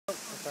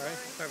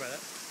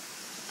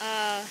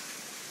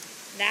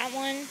that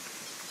one.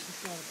 It's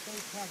got a full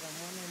tug on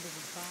one end of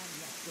his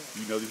body up there.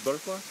 You know these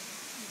butterflies?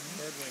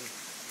 Birdwing.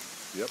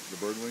 Yep, the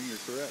birdwing, you're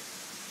correct.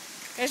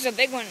 There's a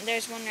big one.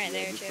 There's one right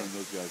there, just too. turn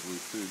those guys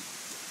loose, too.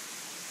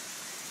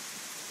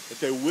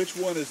 Okay, which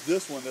one is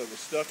this one that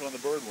was stuck on the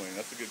birdwing?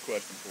 That's a good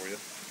question for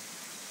you.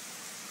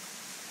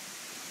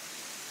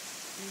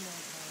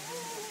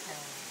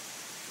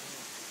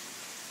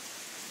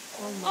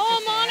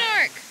 Oh,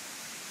 monarch!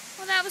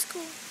 Well, that was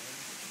cool.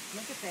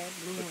 Look at that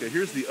blue one. Okay,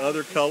 here's the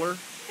other color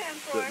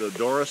that the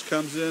Doris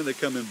comes in. They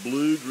come in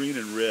blue, green,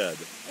 and red.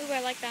 Ooh, I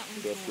like that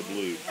one. That's the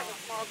blue.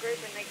 Small group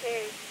in the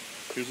cave.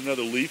 Here's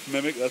another leaf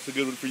mimic. That's a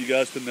good one for you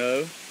guys to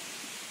know.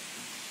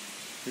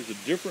 Here's a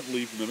different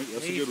leaf mimic.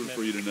 That's a good one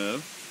for you to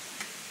know.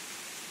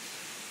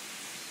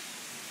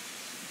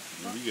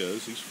 There he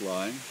goes. He's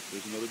flying.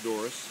 There's another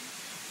Doris.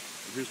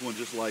 Here's one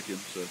just like him,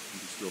 so you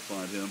can still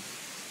find him.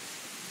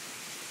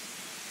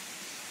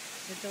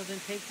 It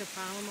doesn't take the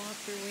pollen off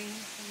your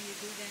wings when you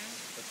do that?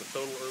 That's a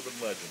total urban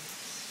legend.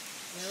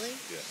 Really?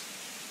 Yes.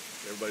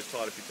 Everybody's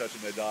taught if you touch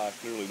them, they die.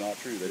 Clearly not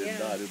true. They didn't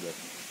die, did they?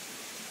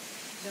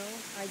 No,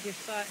 I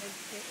just thought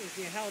if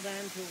you held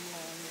on to them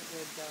long, it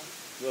would...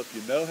 Well, if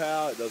you know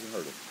how, it doesn't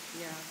hurt them.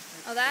 Yeah.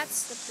 Oh,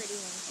 that's the pretty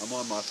one. I'm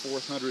on my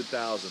 400,000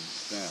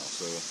 now,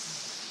 so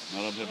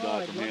none of them have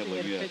died from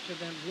handling yet. I'd love to get a picture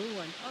of that blue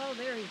one. Oh,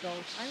 there he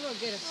goes. I'm going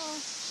to get a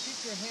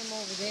picture of him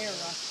over there,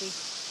 Rusty.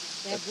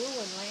 That blue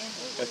one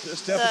landed. At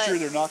this temperature,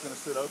 they're not going to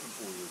sit open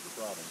for you is the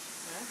problem.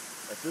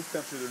 Huh? At this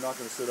temperature, they're not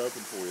going to sit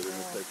open for you. They're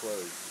going to stay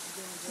closed.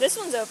 This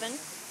one's open.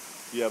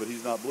 Yeah, but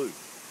he's not blue.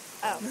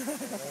 Oh.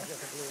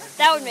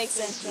 That would make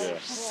sense. Yeah.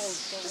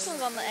 This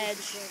one's on the edge.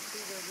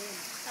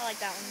 I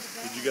like that one.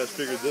 Did you guys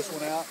figure this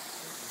one out?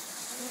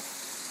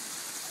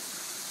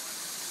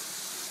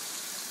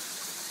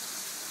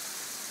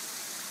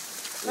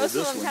 Most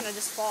of them kind of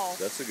just fall.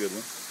 That's a good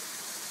one.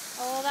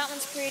 Oh, that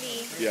one's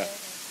pretty. Yeah.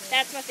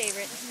 That's my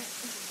favorite.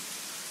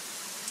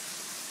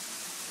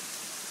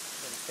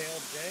 Tail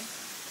J?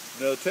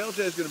 No, tail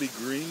J is going to be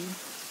green.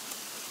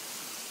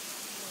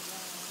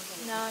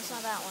 No, it's not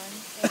that one.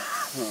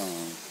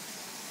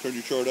 Turn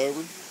your chart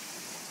over.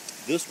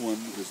 This one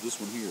is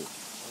this one here.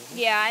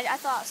 Yeah, I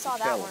saw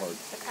that one. Heart.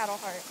 The cattle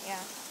heart,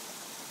 yeah.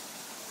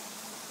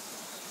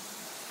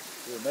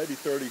 There may be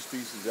 30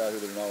 species out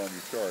here that are not on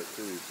your chart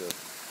too. So.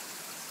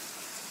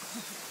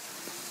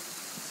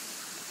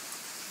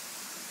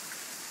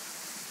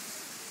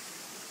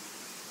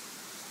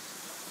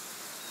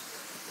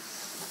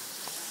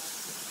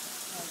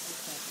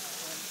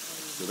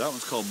 So that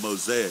one's called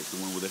Mosaic, the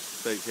one with the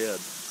fake head.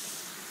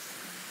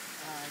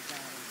 I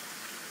got it.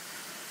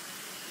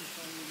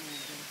 Before you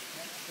moved it.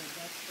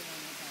 That's the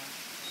one I got.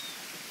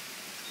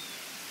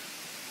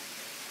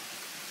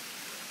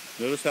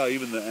 Notice how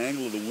even the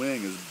angle of the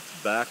wing is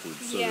backwards,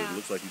 so that Yeah. it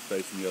looks like he's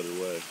facing the other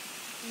way.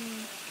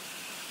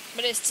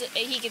 But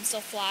he can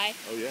still fly.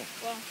 Oh yeah,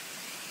 Well,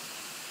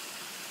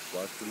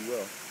 flies pretty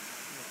well.